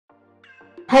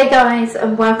Hey guys,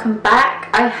 and welcome back.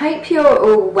 I hope you're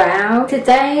all well.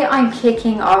 Today I'm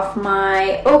kicking off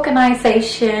my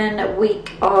organisation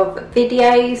week of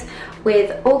videos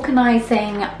with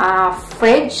organising our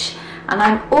fridge, and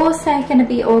I'm also going to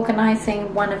be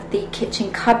organising one of the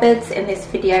kitchen cupboards in this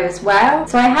video as well.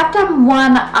 So I have done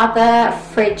one other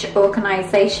fridge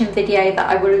organisation video that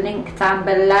I will link down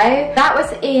below. That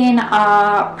was in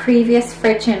our previous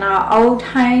fridge in our old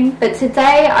home, but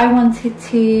today I wanted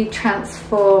to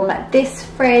transform this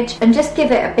fridge and just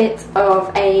give it a bit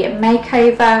of a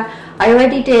makeover. I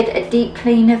already did a deep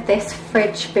clean of this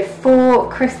fridge before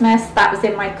Christmas. That was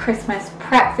in my Christmas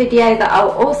prep video that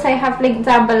I'll also have linked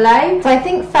down below. So I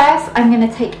think first I'm going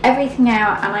to take everything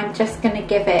out and I'm just going to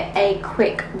give it a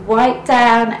quick wipe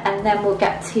down, and then we'll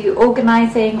get to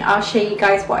organising. I'll show you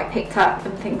guys what I picked up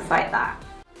and things like that.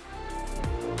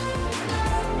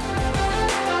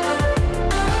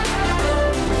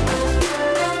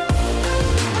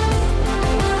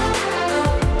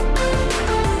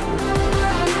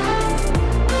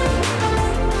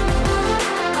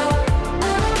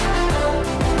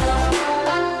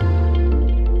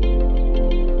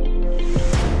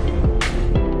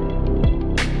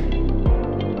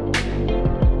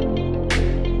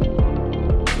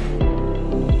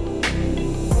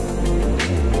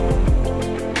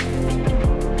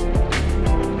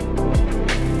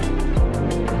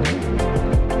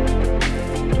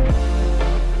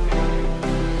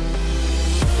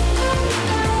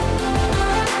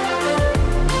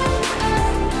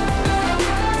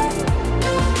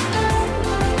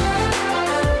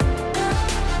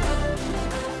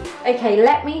 Okay,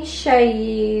 let me show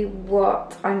you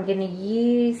what I'm going to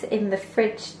use in the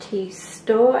fridge to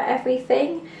store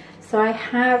everything. So I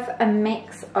have a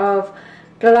mix of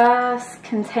glass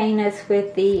containers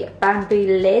with the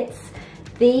bamboo lids.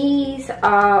 These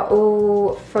are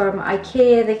all from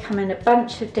IKEA. They come in a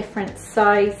bunch of different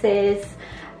sizes.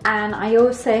 And I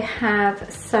also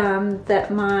have some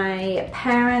that my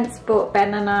parents bought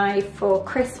Ben and I for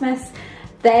Christmas.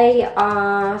 They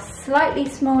are slightly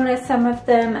smaller, some of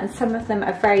them, and some of them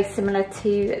are very similar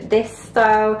to this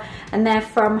style, and they're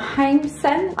from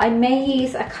HomeSense. I may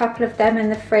use a couple of them in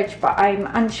the fridge, but I'm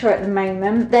unsure at the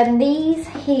moment. Then these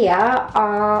here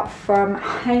are from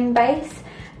Homebase.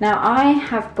 Now I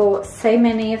have bought so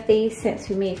many of these since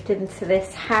we moved into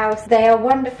this house. They are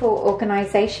wonderful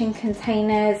organisation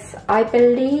containers. I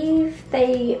believe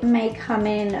they may come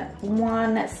in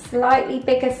one slightly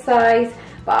bigger size,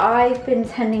 but I've been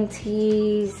tending to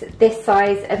use this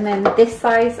size and then this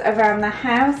size around the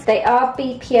house. They are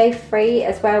BPA free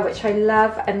as well, which I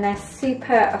love, and they're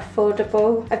super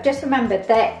affordable. I've just remembered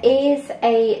there is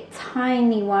a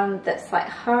tiny one that's like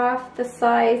half the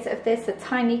size of this, a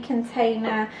tiny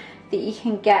container that you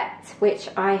can get, which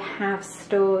I have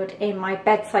stored in my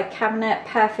bedside cabinet,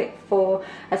 perfect for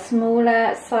a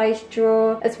smaller size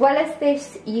drawer. As well as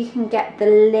this, you can get the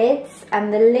lids,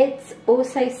 and the lids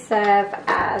also serve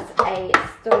as a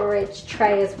storage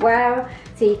tray as well.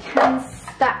 So you can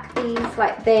stack these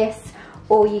like this,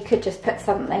 or you could just put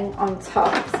something on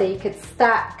top. So you could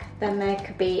stack, then there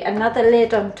could be another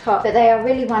lid on top, but they are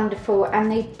really wonderful,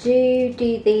 and they do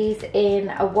these in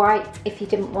a white if you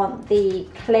didn't want the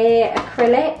clear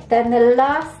acrylic. Then the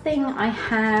last thing I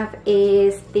have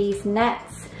is these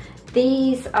nets.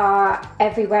 These are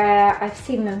everywhere. I've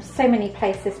seen them so many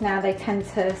places now. They tend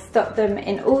to stock them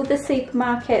in all the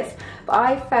supermarkets, but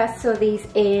I first saw these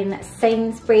in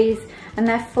Sainsbury's, and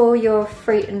they're for your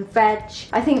fruit and veg.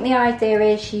 I think the idea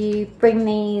is you bring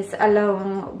these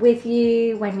along with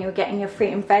you when you're getting your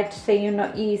fruit and veg, so you're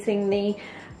not using the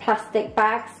plastic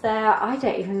bags there. I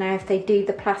don't even know if they do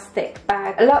the plastic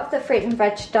bag. A lot of the fruit and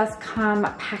veg does come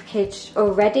packaged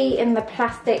already in the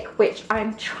plastic, which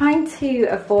I'm trying to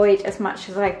avoid as much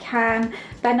as I can.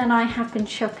 Ben and I have been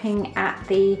shopping at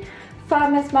the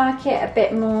farmers market a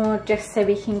bit more, just so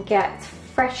we can get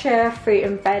fresher fruit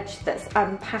and veg that's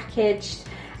unpackaged.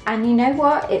 And you know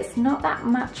what, it's not that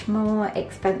much more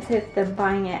expensive than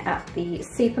buying it at the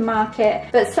supermarket,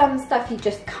 but some stuff you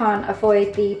just can't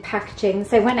avoid the packaging.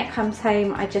 So when it comes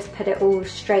home, I just put it all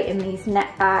straight in these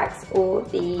net bags or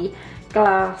the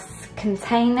glass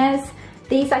containers.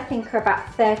 These I think are about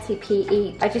 30p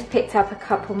each. I just picked up a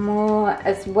couple more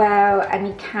as well, and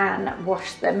you can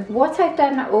wash them. What I've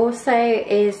done also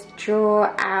is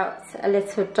draw out a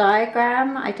little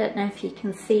diagram. I don't know if you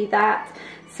can see that.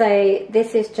 So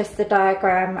this is just the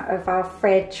diagram of our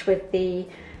fridge with the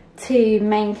two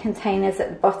main containers at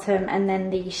the bottom and then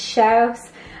the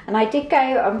shelves. And I did go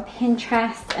on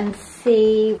Pinterest and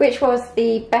see which was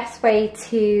the best way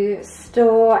to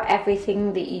store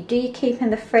everything that you do keep in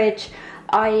the fridge.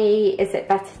 i.e. is it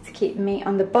better to keep the meat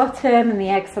on the bottom and the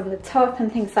eggs on the top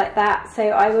and things like that. So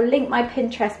I will link my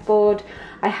Pinterest board.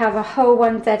 I have a whole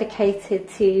one dedicated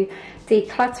to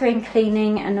decluttering,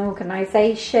 cleaning and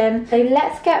organisation. So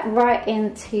let's get right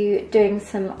into doing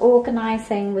some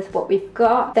organising with what we've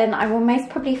got. Then I will most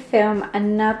probably film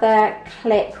another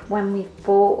clip when we've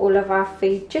bought all of our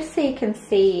food, just so you can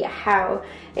see how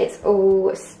it's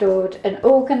all stored and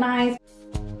organised.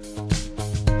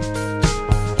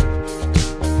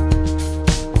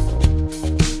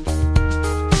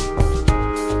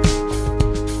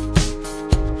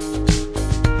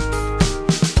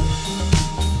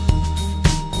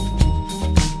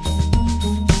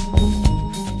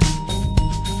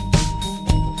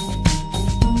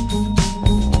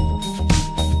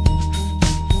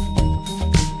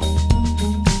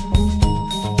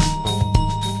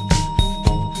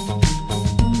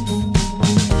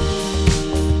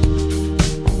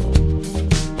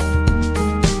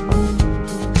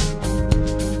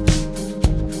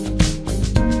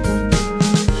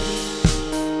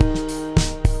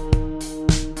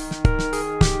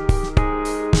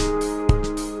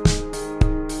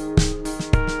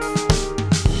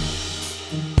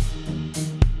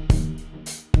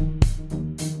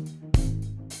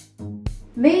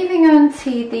 Moving on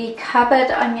to the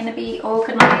cupboard I'm going to be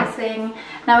organising.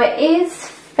 Now it is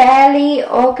fairly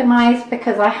organised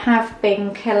because I have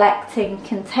been collecting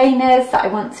containers that I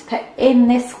want to put in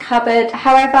this cupboard.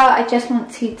 However, I just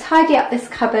want to tidy up this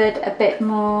cupboard a bit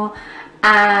more,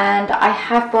 and I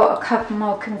have bought a couple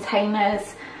more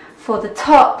containers for the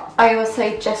top. I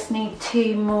also just need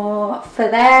 2 more for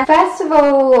there. First of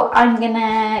all, I'm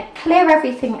gonna clear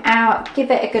everything out,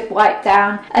 give it a good wipe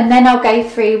down, and then I'll go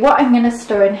through what I'm gonna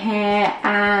store in here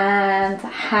and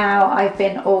how I've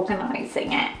been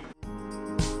organising it.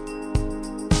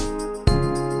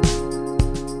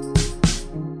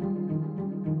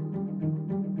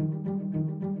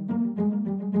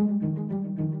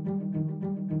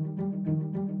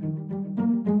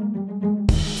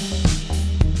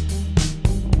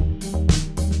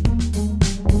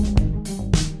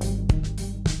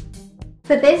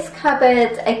 For this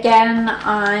cupboard, again,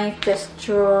 I've just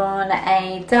drawn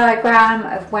a diagram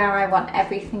of where I want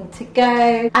everything to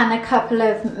go and a couple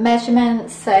of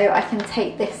measurements so I can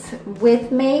take this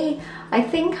with me. I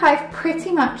think I've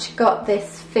pretty much got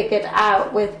this figured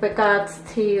out with regards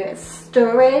to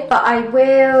storage, but I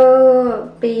will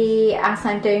be, as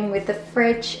I'm doing with the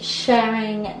fridge,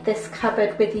 sharing this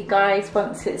cupboard with you guys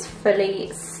once it's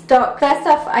fully stocked. First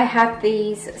off, I have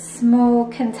these small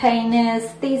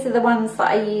containers. These are the ones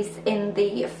that I use in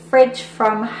the fridge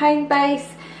from Homebase.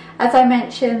 As I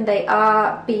mentioned, they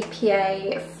are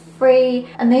BPA free,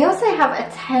 and they also have a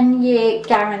 10-year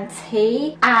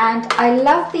guarantee, and I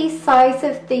love the size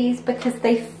of these because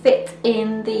they fit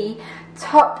in the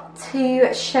top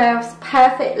 2 shelves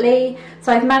perfectly.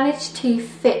 So I've managed to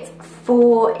fit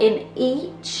 4 in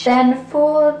each. Then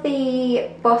for the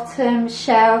bottom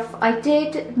shelf, I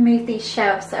did move these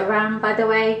shelves around, by the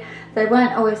way. They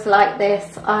weren't always like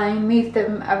this. I moved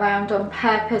them around on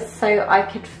purpose so I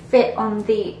could fit on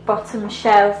the bottom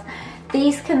shelf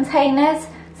these containers.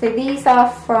 So these are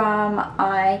from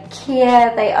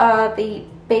IKEA. They are the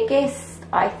biggest,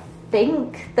 I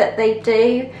think, that they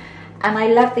do. And I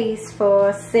love these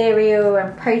for cereal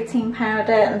and protein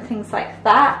powder and things like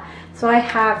that. So I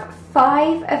have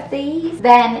 5 of these.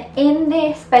 Then in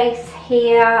this space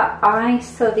here, I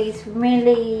saw these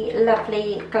really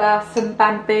lovely glass and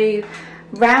bamboo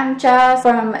round jars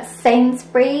from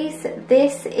Sainsbury's.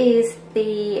 This is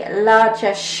the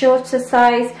larger, shorter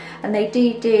size, and they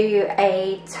do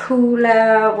a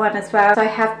taller one as well. So I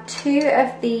have 2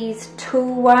 of these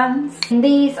tall ones. In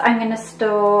these I'm going to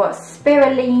store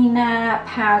spirulina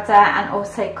powder and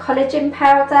also collagen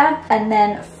powder, and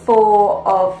then 4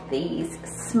 of these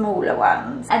smaller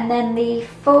ones. And then the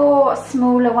 4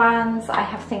 smaller ones, I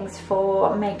have things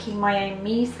for making my own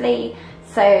muesli.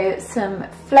 So some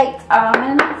flaked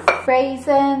almonds,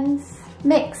 raisins,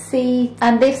 mixed seeds,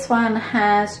 and this one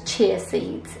has chia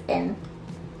seeds in.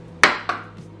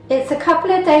 It's a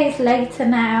couple of days later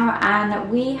now and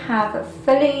we have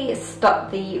fully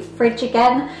stocked the fridge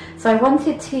again. So I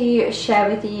wanted to share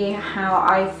with you how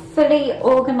I've fully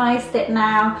organised it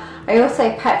now. I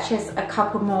also purchased a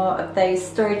couple more of those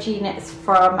storage units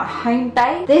from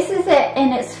Homebase. This is it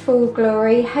in its full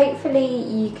glory. Hopefully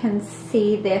you can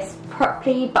see this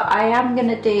properly, but I am going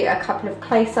to do a couple of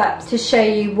close-ups to show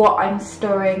you what I'm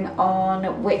storing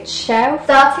on which shelf.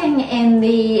 Starting in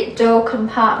the door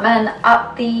compartment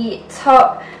up the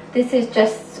top, this is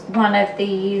just one of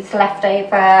these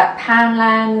leftover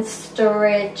Poundland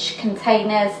storage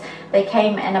containers. They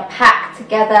came in a pack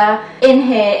together. In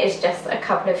here is just a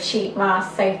couple of sheet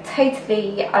masks, so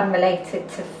totally unrelated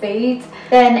to food.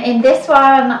 Then in this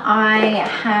one I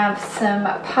have some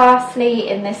parsley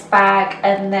in this bag,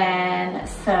 and then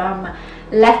some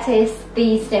lettuce.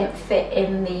 These didn't fit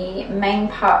in the main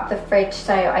part of the fridge,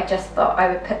 so I just thought I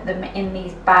would put them in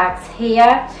these bags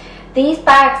here. These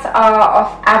bags are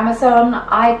off Amazon.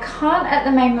 I can't at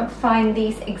the moment find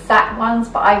these exact ones,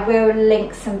 but I will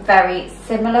link some very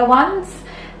similar ones.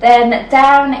 Then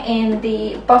down in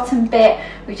the bottom bit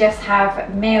we just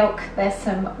have milk. There's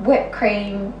some whipped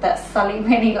cream that Sully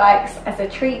really likes as a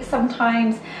treat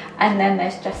sometimes, and then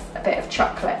there's just a bit of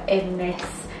chocolate in this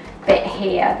bit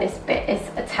here. This bit is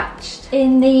attached.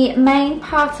 In the main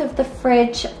part of the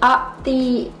fridge up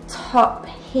the top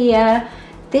here,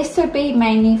 this would be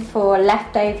mainly for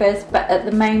leftovers, but at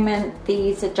the moment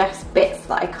these are just bits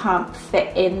that I can't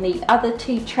fit in the other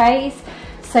two trays.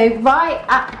 So right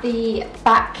at the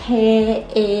back here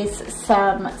is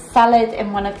some salad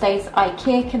in one of those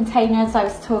IKEA containers I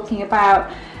was talking about.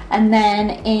 And then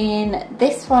in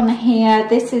this one here,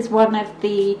 this is one of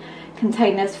the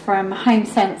containers from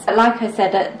HomeSense. Like I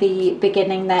said at the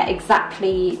beginning, they're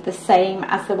exactly the same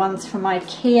as the ones from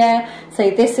IKEA. So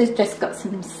this has just got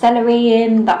some celery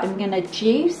in that I'm going to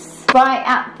juice. Right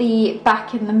at the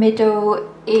back in the middle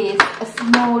is a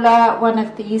smaller one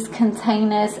of these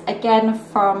containers, again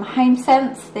from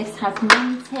HomeSense. This has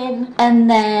mint in, and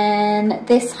then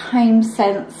this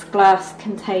HomeSense glass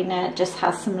container just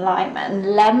has some lime and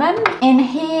lemon. In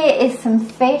here is some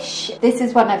fish. This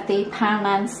is one of the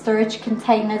Poundland storage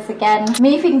containers again.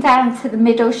 Moving down to the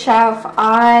middle shelf,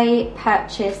 I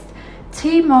purchased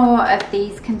 2 more of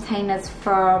these containers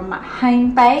from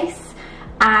Homebase.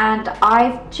 And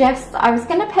I was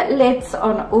going to put lids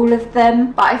on all of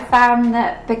them, but I found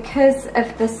that because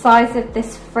of the size of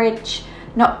this fridge,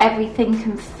 not everything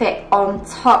can fit on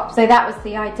top. So that was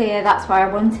the idea. That's why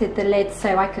I wanted the lid,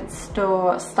 so I could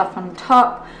store stuff on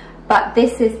top. But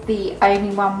this is the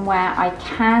only one where I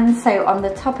can. So on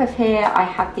the top of here I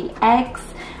have the eggs,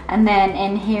 and then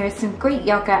in here is some Greek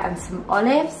yogurt and some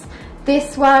olives.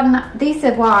 This one, these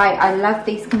are why I love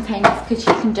these containers, because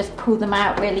you can just pull them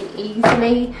out really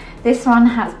easily. This one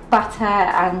has butter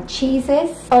and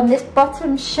cheeses. On this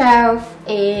bottom shelf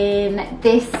in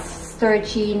this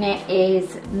storage unit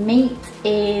is meat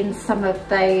in some of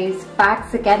those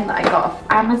bags again that I got off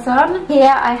Amazon.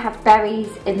 Here I have berries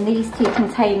in these 2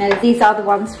 containers. These are the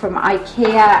ones from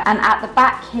IKEA, and at the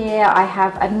back here I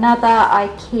have another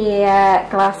IKEA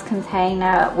glass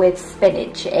container with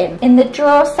spinach in. In the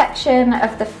drawer section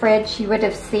of the fridge you would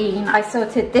have seen I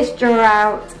sorted this drawer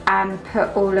out and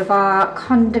put all of our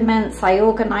condiments. I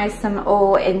organised them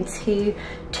all into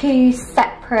 2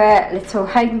 separate little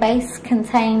Homebase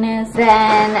containers.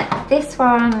 Then this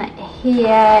one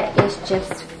here is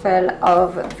just full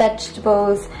of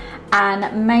vegetables,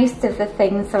 and most of the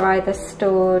things are either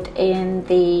stored in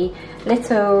the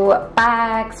little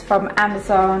bags from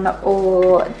Amazon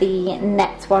or the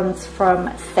net ones from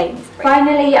Sainsbury.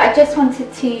 Finally, I just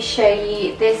wanted to show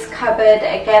you this cupboard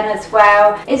again as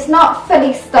well. It's not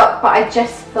fully stocked, but I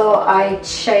just thought I'd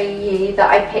show you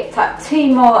that I picked up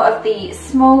 2 more of the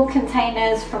small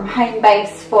containers from Homebase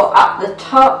for up the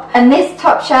top. And this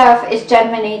top shelf is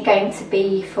generally going to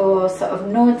be for sort of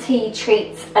naughty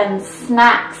treats and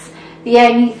snacks. The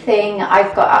only thing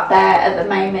I've got up there at the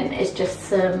moment is just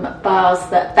some bars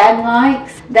that Ben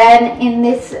likes. Then in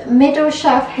this middle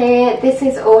shelf here, this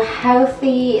is all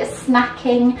healthy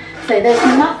snacking. So there's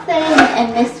nothing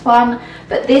in this one,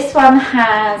 but this one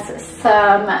has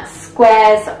some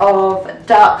squares of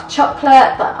dark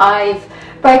chocolate that I've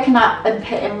broken up and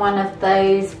put in one of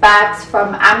those bags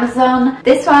from Amazon.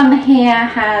 This one here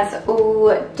has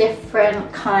all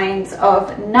different kinds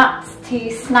of nuts to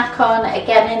snack on,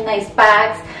 again in those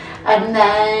bags. And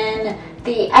then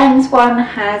the ends one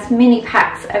has mini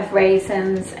packs of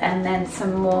raisins and then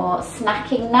some more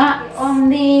snacking nuts. On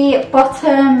the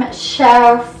bottom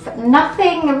shelf,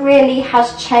 nothing really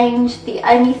has changed. The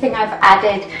only thing I've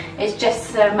added is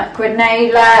just some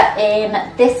granola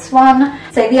in this one.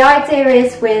 So the idea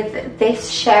is with this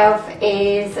shelf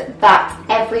is that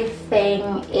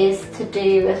everything is to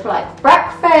do with like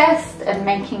breakfast and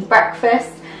making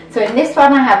breakfast. So in this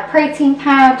one I have protein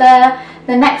powder.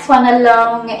 The next one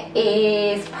along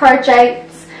is porridge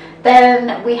oats.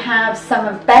 Then we have some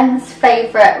of Ben's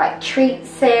favourite like treat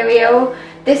cereal.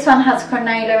 This one has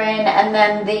granola in, and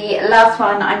then the last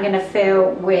one I'm going to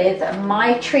fill with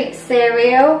my treat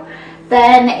cereal.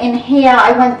 Then in here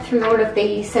I went through all of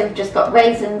these, so we've just got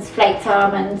raisins, flaked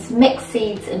almonds, mixed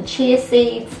seeds and chia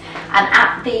seeds. And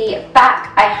at the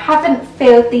back I haven't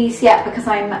filled these yet because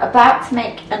I'm about to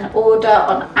make an order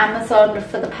on Amazon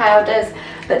for the powders,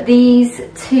 but these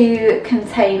two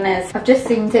containers, I've just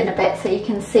zoomed in a bit so you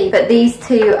can see, but these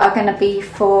two are going to be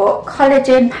for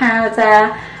collagen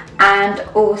powder and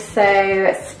also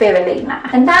spirulina.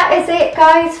 And that is it,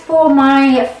 guys, for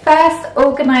my first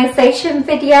organisation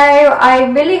video. I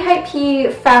really hope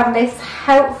you found this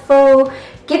helpful.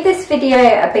 Give this video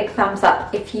a big thumbs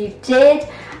up if you did,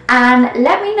 and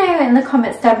let me know in the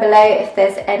comments down below if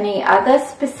there's any other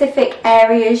specific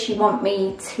areas you want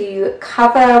me to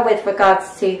cover with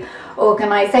regards to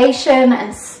organisation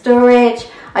and storage.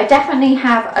 I definitely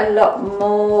have a lot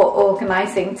more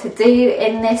organising to do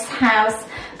in this house,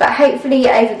 but hopefully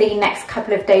over the next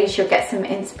couple of days you'll get some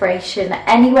inspiration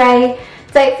anyway.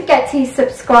 Don't forget to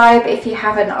subscribe if you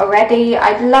haven't already.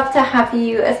 I'd love to have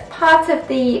you as part of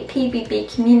the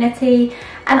PBB community,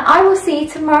 and I will see you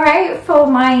tomorrow for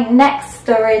my next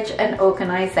storage and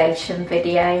organisation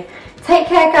video. Take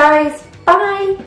care, guys. Bye.